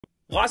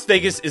Las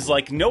Vegas is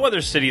like no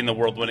other city in the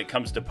world when it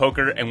comes to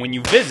poker, and when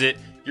you visit,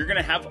 you're going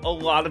to have a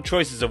lot of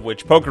choices of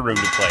which poker room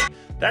to play.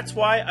 That's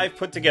why I've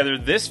put together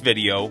this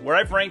video where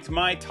I've ranked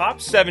my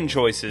top 7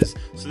 choices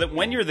so that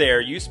when you're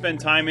there, you spend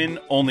time in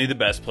only the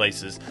best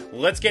places.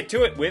 Let's get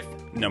to it with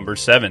number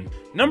 7.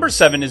 Number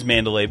 7 is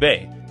Mandalay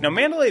Bay. Now,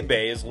 Mandalay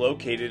Bay is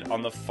located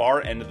on the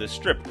far end of the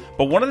strip,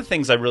 but one of the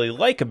things I really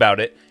like about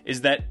it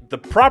is that the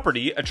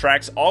property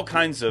attracts all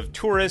kinds of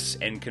tourists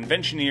and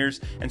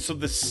conventioneers, and so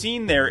the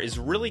scene there is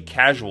really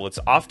casual. It's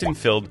often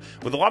filled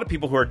with a lot of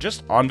people who are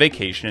just on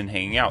vacation and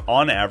hanging out.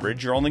 On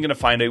average, you're only going to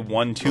find a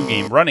 1-2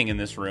 game running in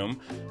this room.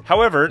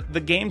 However,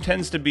 the game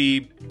tends to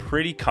be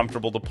pretty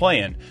comfortable to play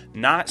in,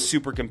 not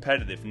super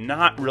competitive,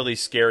 not really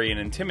scary and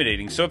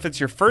intimidating. So if it's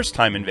your first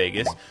time in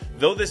Vegas,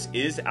 though this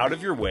is out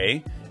of your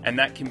way, and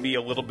that can be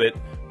a little bit,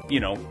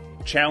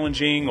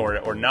 challenging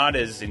or not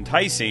as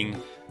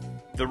enticing,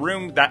 the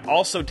room, that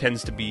also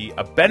tends to be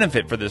a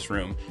benefit for this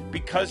room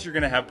because you're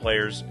going to have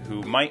players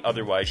who might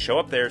otherwise show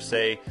up there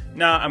say,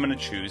 nah, I'm going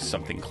to choose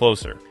something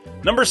closer.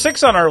 Number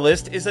 6 on our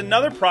list is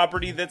another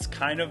property that's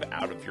kind of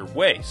out of your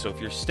way. So if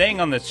you're staying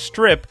on the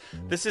strip,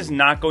 this is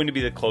not going to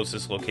be the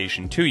closest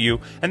location to you,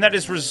 and that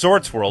is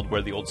Resorts World,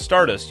 where the old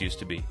Stardust used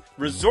to be.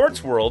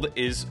 Resorts World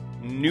is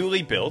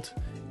newly built.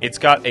 It's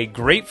got a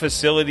great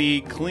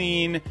facility,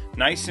 clean,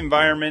 nice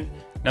environment.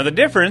 Now, the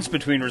difference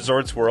between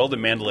Resorts World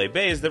and Mandalay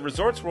Bay is that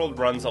Resorts World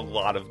runs a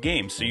lot of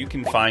games, so you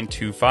can find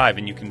 2-5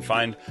 and you can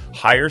find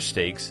higher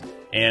stakes,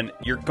 and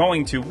you're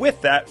going to,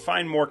 with that,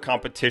 find more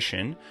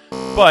competition.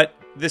 But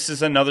this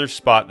is another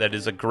spot that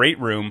is a great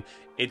room.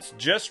 It's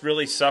just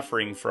really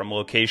suffering from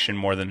location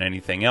more than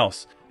anything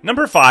else.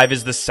 Number 5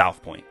 is the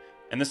South Point.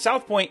 And the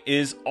South Point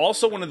is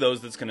also one of those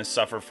that's going to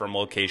suffer from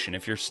location.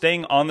 If you're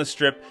staying on the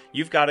strip,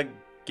 you've got to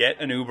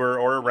get an Uber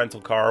or a rental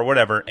car or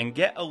whatever and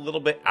get a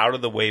little bit out of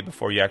the way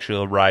before you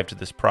actually arrive to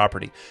this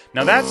property.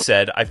 Now, that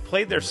said, I've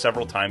played there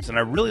several times and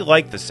I really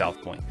like the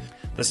South Point.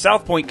 The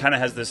South Point kind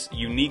of has this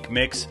unique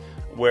mix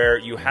where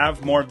you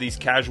have more of these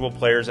casual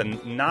players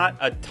and not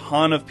a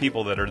ton of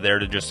people that are there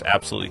to just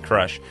absolutely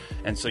crush.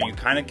 And so you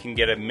kind of can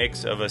get a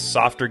mix of a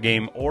softer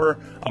game or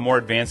a more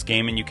advanced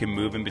game, and you can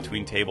move in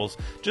between tables.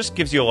 Just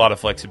gives you a lot of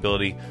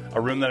flexibility. A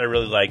room that I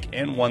really like,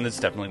 and one that's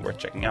definitely worth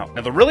checking out.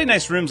 Now, the really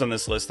nice rooms on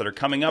this list that are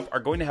coming up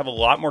are going to have a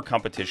lot more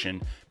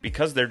competition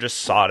because they're just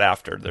sought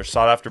after. They're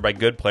sought after by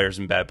good players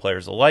and bad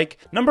players alike.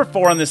 Number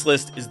 4 on this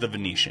list is the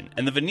Venetian.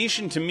 And the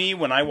Venetian, to me,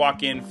 when I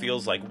walk in,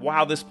 feels like,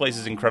 wow, this place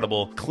is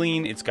incredible.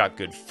 Clean, it's got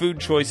good food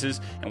choices,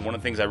 and one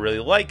of the things I really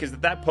like is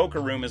that that poker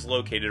room is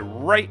located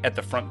right at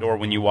the front door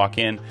when you walk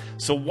in.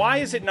 So why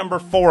is it number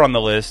 4 on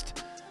the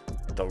list?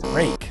 The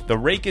rake. The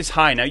rake is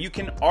high. Now, you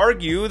can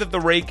argue that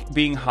the rake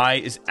being high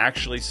is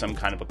actually some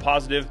kind of a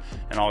positive,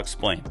 and I'll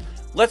explain.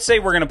 Let's say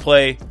we're going to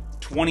play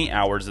 20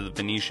 hours of the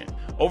Venetian.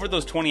 Over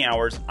those 20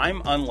 hours,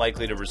 I'm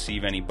unlikely to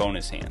receive any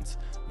bonus hands,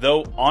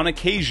 though on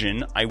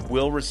occasion I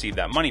will receive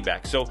that money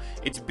back. So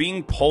it's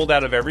being pulled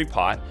out of every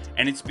pot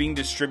and it's being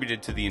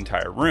distributed to the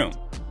entire room.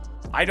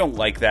 I don't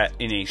like that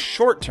in a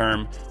short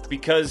term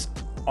because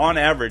on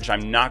average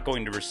I'm not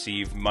going to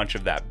receive much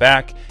of that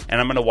back,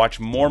 and I'm going to watch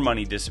more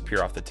money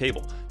disappear off the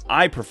table.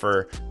 I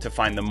prefer to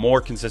find the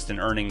more consistent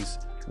earnings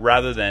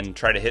rather than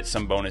try to hit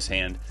some bonus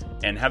hand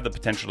and have the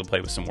potential to play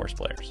with some worse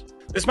players.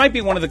 This might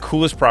be one of the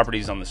coolest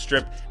properties on the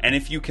strip, and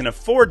if you can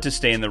afford to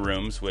stay in the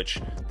rooms,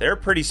 which they're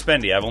pretty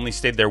spendy, I've only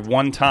stayed there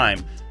one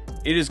time,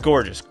 it is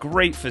gorgeous.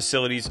 Great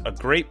facilities, a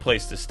great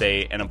place to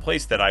stay, and a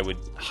place that I would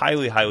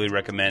highly, highly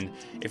recommend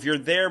if you're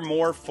there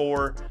more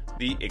for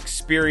the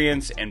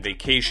experience and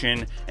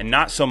vacation and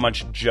not so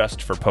much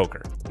just for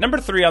poker. Number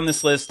 3 on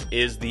this list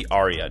is the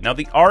Aria. Now,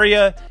 the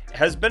Aria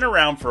has been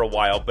around for a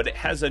while, but it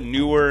has a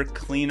newer,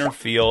 cleaner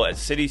feel at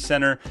City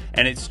Center,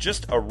 and it's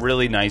just a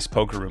really nice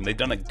poker room. They've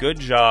done a good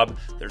job.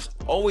 There's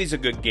always a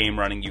good game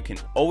running. You can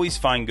always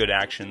find good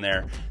action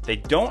there. They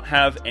don't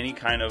have any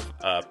kind of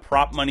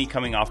prop money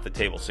coming off the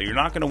table, so you're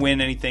not going to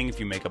win anything if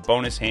you make a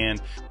bonus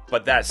hand.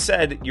 But that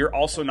said, you're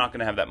also not going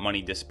to have that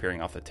money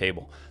disappearing off the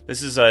table.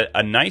 This is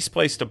a nice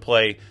place to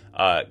play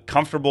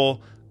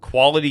comfortable,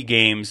 quality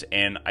games,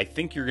 and I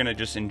think you're going to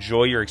just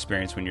enjoy your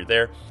experience when you're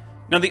there.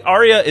 Now, the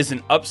Aria is an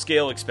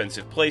upscale,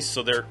 expensive place,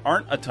 so there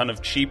aren't a ton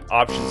of cheap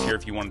options here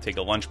if you want to take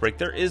a lunch break.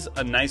 There is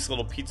a nice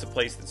little pizza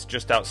place that's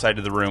just outside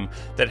of the room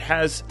that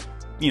has,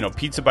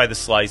 pizza by the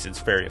slice. It's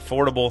very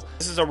affordable.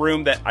 This is a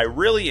room that I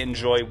really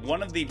enjoy.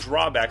 One of the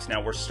drawbacks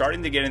now, we're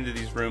starting to get into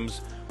these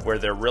rooms where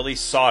they're really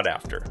sought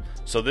after.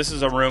 So this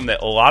is a room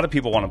that a lot of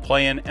people want to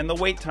play in, and the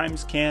wait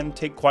times can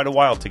take quite a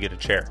while to get a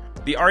chair.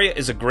 The Aria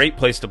is a great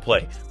place to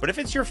play, but if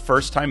it's your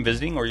first time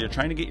visiting or you're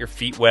trying to get your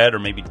feet wet or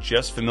maybe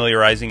just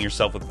familiarizing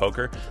yourself with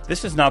poker,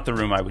 this is not the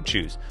room I would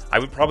choose. I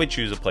would probably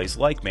choose a place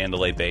like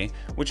Mandalay Bay,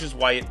 which is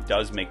why it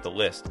does make the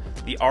list.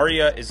 The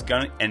Aria is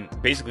and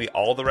basically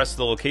all the rest of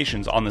the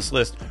locations on this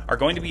list are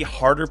going to be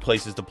harder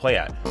places to play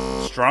at.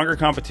 Stronger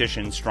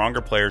competition,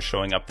 stronger players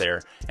showing up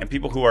there, and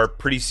people who are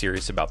pretty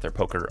serious about their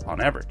poker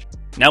on average.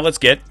 Now let's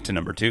get to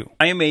number 2.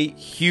 I am a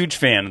huge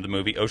fan of the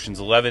movie Ocean's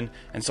 11,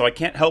 and so I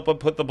can't help but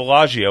put the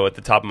Bellagio at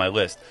the top of my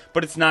list.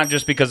 But it's not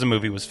just because a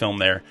movie was filmed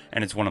there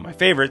and it's one of my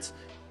favorites.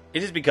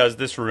 It is because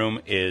this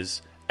room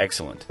is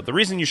excellent. But the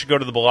reason you should go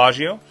to the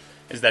Bellagio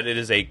is that it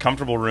is a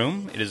comfortable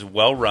room. It is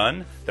well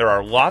run. There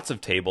are lots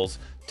of tables,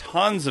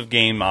 tons of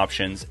game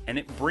options, and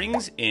it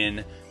brings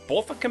in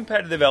both a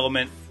competitive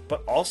element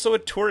but also a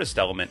tourist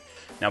element.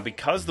 Now,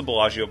 because the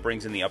Bellagio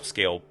brings in the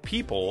upscale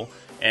people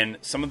and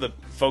some of the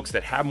folks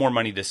that have more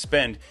money to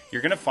spend,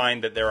 you're going to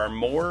find that there are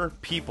more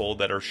people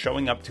that are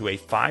showing up to a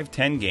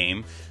 5-10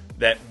 game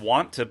that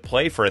want to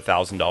play for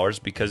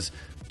 $1,000 because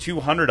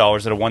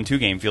 $200 at a 1-2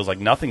 game feels like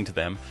nothing to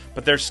them,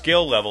 but their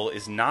skill level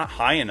is not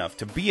high enough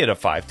to be at a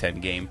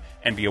 5-10 game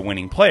and be a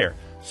winning player.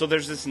 So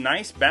there's this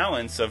nice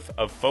balance of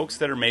folks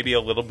that are maybe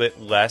a little bit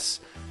less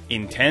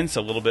intense,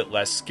 a little bit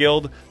less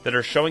skilled, that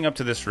are showing up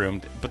to this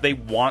room, but they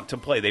want to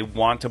play. They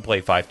want to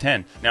play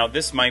 5-10. Now,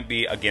 this might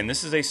be, again,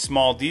 this is a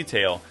small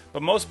detail,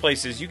 but most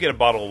places you get a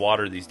bottle of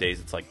water these days,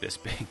 it's like this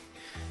big.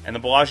 And the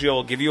Bellagio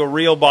will give you a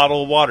real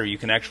bottle of water. You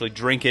can actually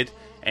drink it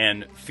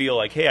and feel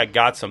like, hey, I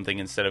got something,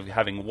 instead of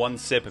having one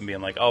sip and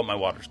being like, oh, my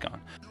water's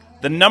gone.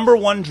 The number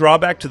one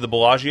drawback to the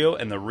Bellagio,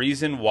 and the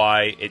reason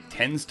why it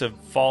tends to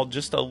fall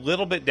just a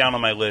little bit down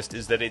on my list,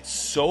 is that it's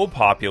so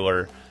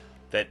popular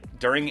that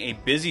during a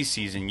busy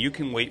season, you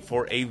can wait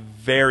for a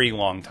very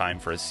long time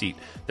for a seat.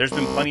 There's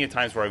been plenty of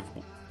times where I've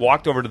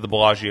walked over to the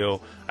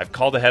Bellagio, I've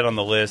called ahead on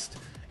the list,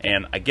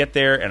 and I get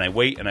there and I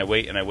wait and I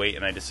wait and I wait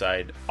and I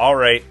decide, all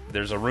right,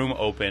 there's a room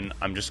open,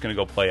 I'm just going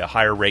to go play a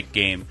higher rake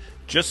game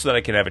just so that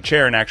I can have a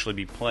chair and actually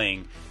be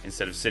playing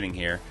instead of sitting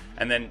here.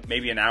 And then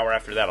maybe an hour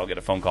after that, I'll get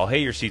a phone call, hey,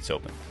 your seat's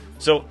open.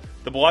 So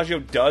the Bellagio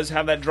does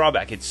have that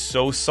drawback. It's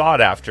so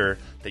sought after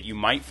that you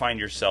might find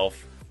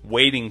yourself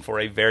waiting for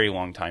a very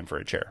long time for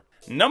a chair.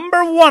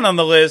 Number one on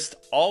the list,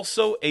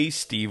 also a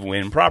Steve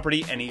Wynn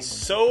property, and he's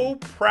so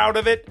proud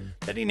of it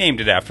that he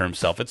named it after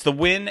himself. It's the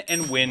Wynn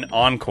and Wynn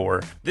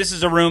Encore. This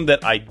is a room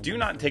that I do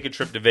not take a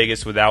trip to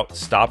Vegas without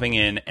stopping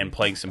in and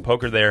playing some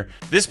poker there.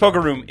 This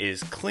poker room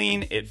is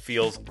clean, it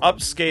feels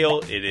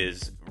upscale, it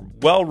is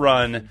well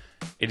run.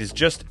 It is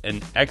just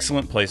an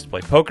excellent place to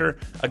play poker.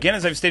 Again,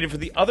 as I've stated for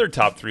the other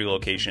top 3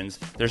 locations,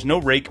 there's no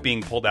rake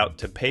being pulled out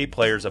to pay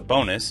players a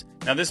bonus.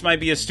 Now, this might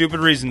be a stupid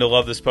reason to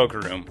love this poker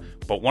room,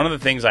 but one of the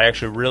things I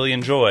actually really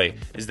enjoy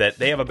is that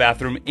they have a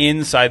bathroom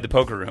inside the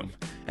poker room.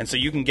 And so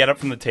you can get up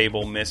from the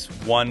table, miss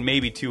 1,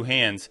 maybe 2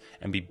 hands,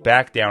 and be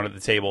back down at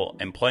the table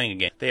and playing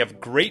again. They have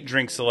great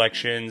drink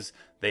selections.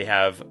 They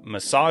have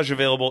massage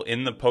available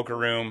in the poker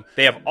room.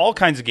 They have all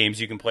kinds of games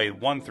you can play,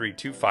 1, 3,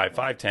 2, 5,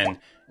 5, 10,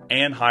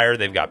 and higher.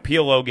 They've got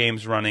PLO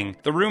games running.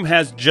 The room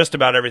has just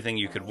about everything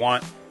you could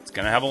want. It's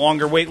going to have a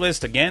longer wait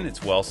list. Again,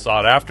 it's well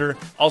sought after.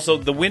 Also,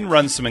 the Wynn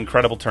runs some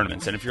incredible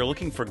tournaments, and if you're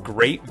looking for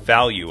great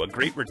value, a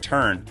great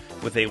return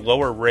with a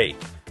lower rake,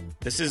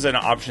 this is an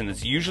option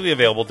that's usually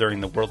available during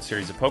the World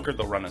Series of Poker.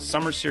 They'll run a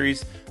summer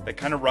series that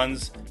kind of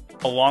runs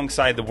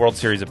alongside the World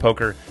Series of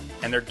Poker,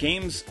 and their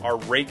games are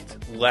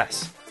raked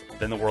less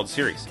than the World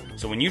Series.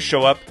 So when you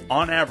show up,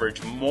 on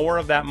average, more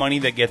of that money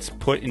that gets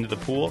put into the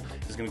pool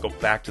is going to go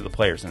back to the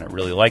players, and I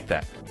really like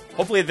that.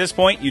 Hopefully at this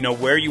point, you know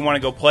where you want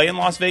to go play in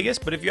Las Vegas,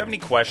 but if you have any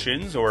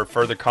questions or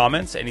further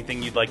comments,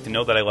 anything you'd like to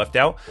know that I left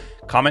out,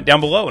 comment down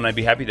below, and I'd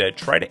be happy to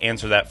try to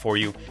answer that for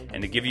you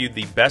and to give you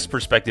the best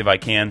perspective I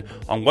can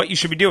on what you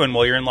should be doing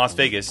while you're in Las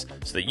Vegas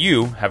so that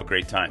you have a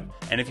great time.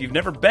 And if you've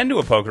never been to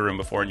a poker room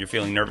before and you're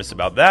feeling nervous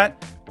about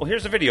that, well,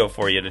 here's a video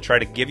for you to try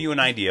to give you an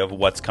idea of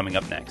what's coming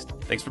up next.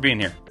 Thanks for being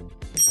here.